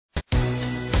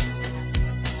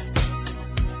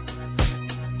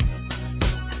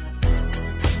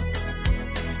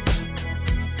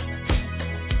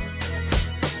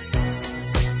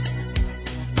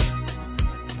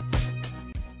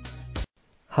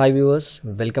Hi viewers,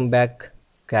 welcome back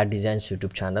CAD Designs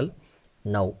YouTube channel.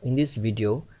 Now in this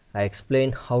video I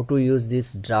explain how to use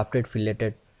this drafted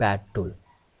filleted pad tool.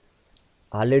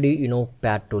 Already you know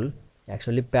pad tool.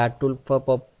 Actually pad tool for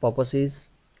purpose is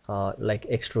like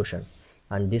extrusion,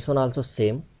 and this one also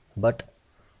same but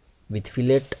with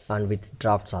fillet and with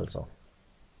drafts also.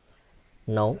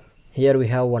 Now here we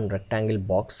have one rectangle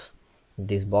box.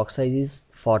 This box size is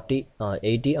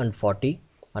 80 and 40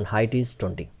 and height is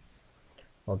 20.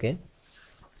 Okay,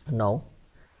 now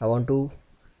I want to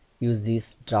use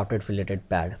this drafted filleted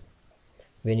pad.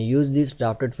 When you use this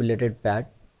drafted filleted pad,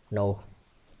 now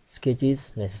sketch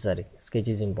is necessary. Sketch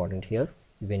is important here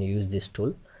when you use this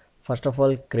tool. First of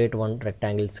all, create one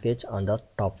rectangle sketch on the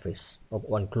top face of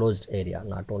one closed area,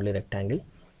 not only rectangle.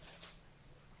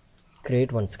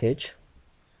 Create one sketch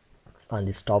on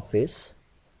this top face.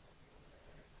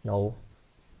 Now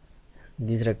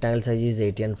this rectangle size is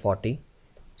 80 and 40,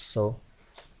 so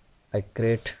I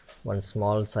create one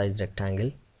small size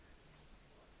rectangle,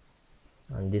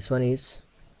 and this one is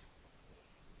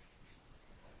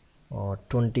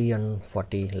 20 and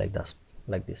 40 like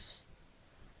this.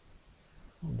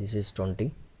 This is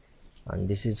 20 and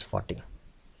this is 40,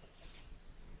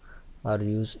 or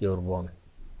use your own.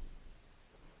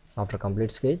 After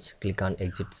complete sketch, click on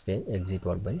exit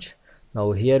workbench.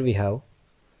 Now here we have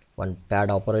one pad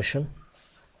operation,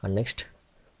 and next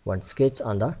one sketch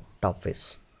on the top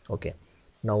face. Okay,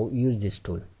 now use this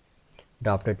tool,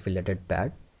 drafted filleted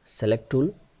pad. Select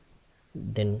tool,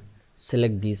 then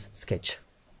select this sketch.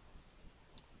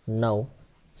 Now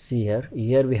see here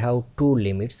we have two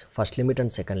limits, first limit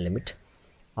and second limit.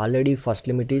 Already first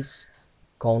limit is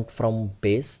count from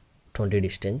base 20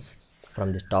 distance,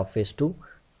 from the top face to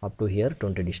up to here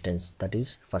 20 distance, that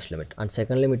is first limit, and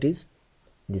second limit is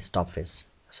this top face.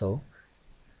 So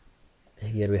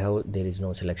here we have, there is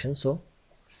no selection, so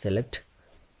select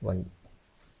one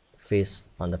face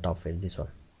on the top face, this one.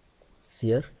 See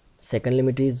here, second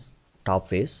limit is top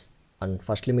face and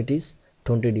first limit is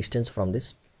 20 distance from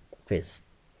this face.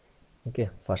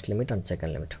 Okay, first limit and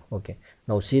second limit. Okay,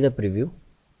 now see the preview,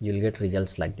 you will get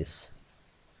results like this.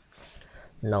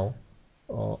 Now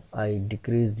I'll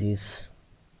decrease these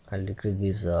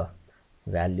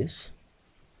values.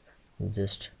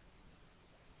 Just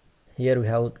here we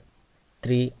have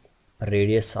three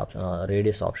radius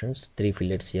options, three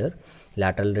fillets here: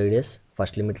 lateral radius,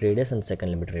 first limit radius and second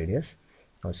limit radius.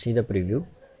 Now see the preview,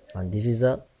 and this is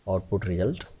the output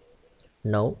result.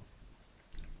 Now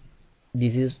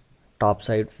this is top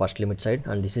side, first limit side,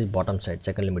 and this is bottom side,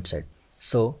 second limit side.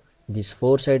 So these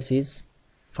four sides is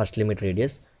first limit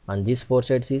radius, and these four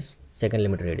sides is second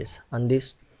limit radius, and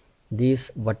these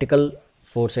vertical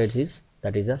four sides is,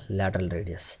 that is a lateral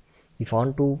radius. If you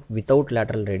want to without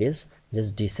lateral radius,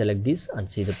 just deselect this and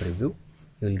see the preview,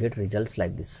 you will get results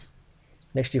like this.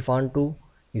 Next, if you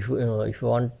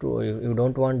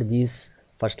don't want these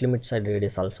first limit side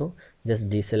radius also,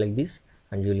 just deselect this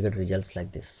and you will get results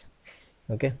like this.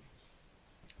 Okay,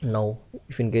 now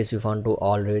if in case you want to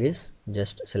all radius,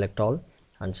 just select all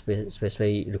and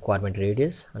specify requirement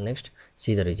radius, and next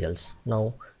see the results.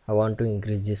 Now I want to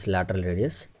increase this lateral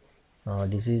radius,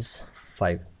 this is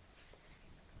 5.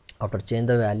 After change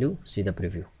the value, see the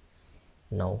preview.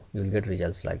 Now you will get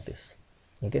results like this.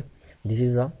 Okay, this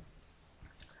is the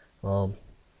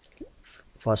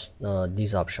first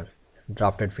this option,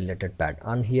 drafted filleted pad,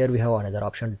 and here we have another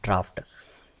option, draft.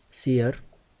 See here,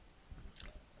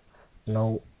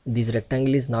 now this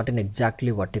rectangle is not in exactly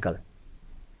vertical.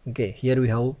 Okay, here we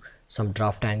have some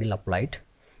draft angle applied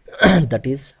that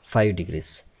is 5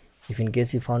 degrees. If in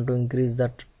case you want to increase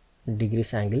that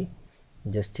degrees angle,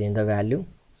 just change the value.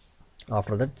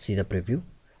 After that, see the preview,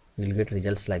 you will get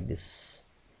results like this.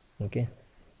 Okay,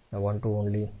 I want to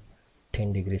only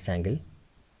 10 degrees angle.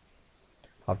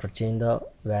 After change the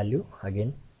value,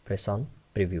 again press on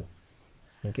preview.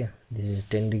 Okay, this is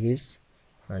 10 degrees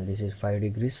and this is 5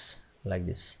 degrees, like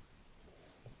this.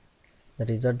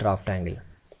 That is the draft angle.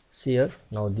 See here,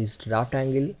 now this draft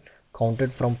angle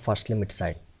counted from first limit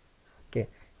side. Okay,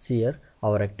 see here,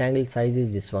 our rectangle size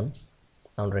is this one,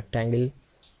 and rectangle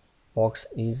box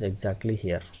is exactly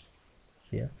here.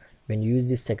 See here, when you use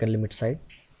this second limit side,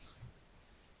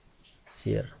 see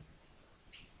here,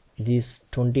 this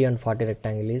 20 and 40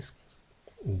 rectangle is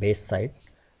base side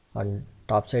and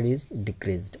top side is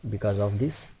decreased because of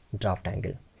this draft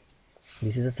angle.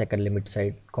 This is a second limit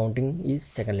side, counting is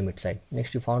second limit side.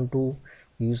 Next, if you want to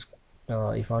use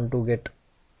if you want to get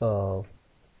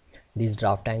this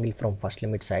draft angle from first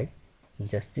limit side,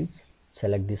 just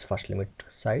select this first limit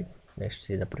side. Next,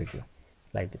 see the preview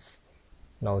like this.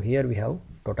 Now here we have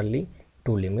totally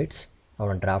two limits,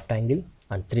 our draft angle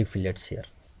and 3 fillets here.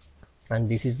 and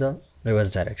this is the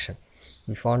reverse direction.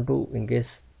 If you want to, in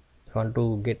case you want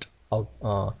to get out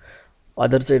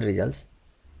other side results,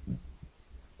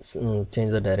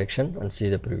 change the direction and see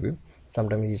the preview.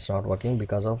 Sometimes it's not working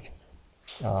because of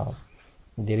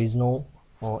there is no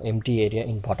empty area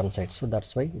in bottom side, so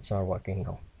that's why it's not working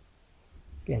now.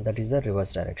 Okay, and that is the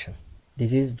reverse direction.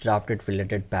 This is drafted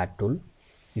filleted pad tool.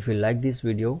 If you like this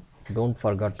video, don't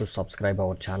forget to subscribe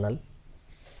our channel,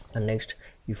 and next,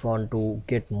 if you want to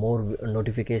get more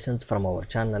notifications from our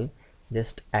channel,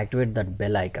 just activate that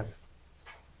bell icon.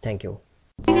 Thank you.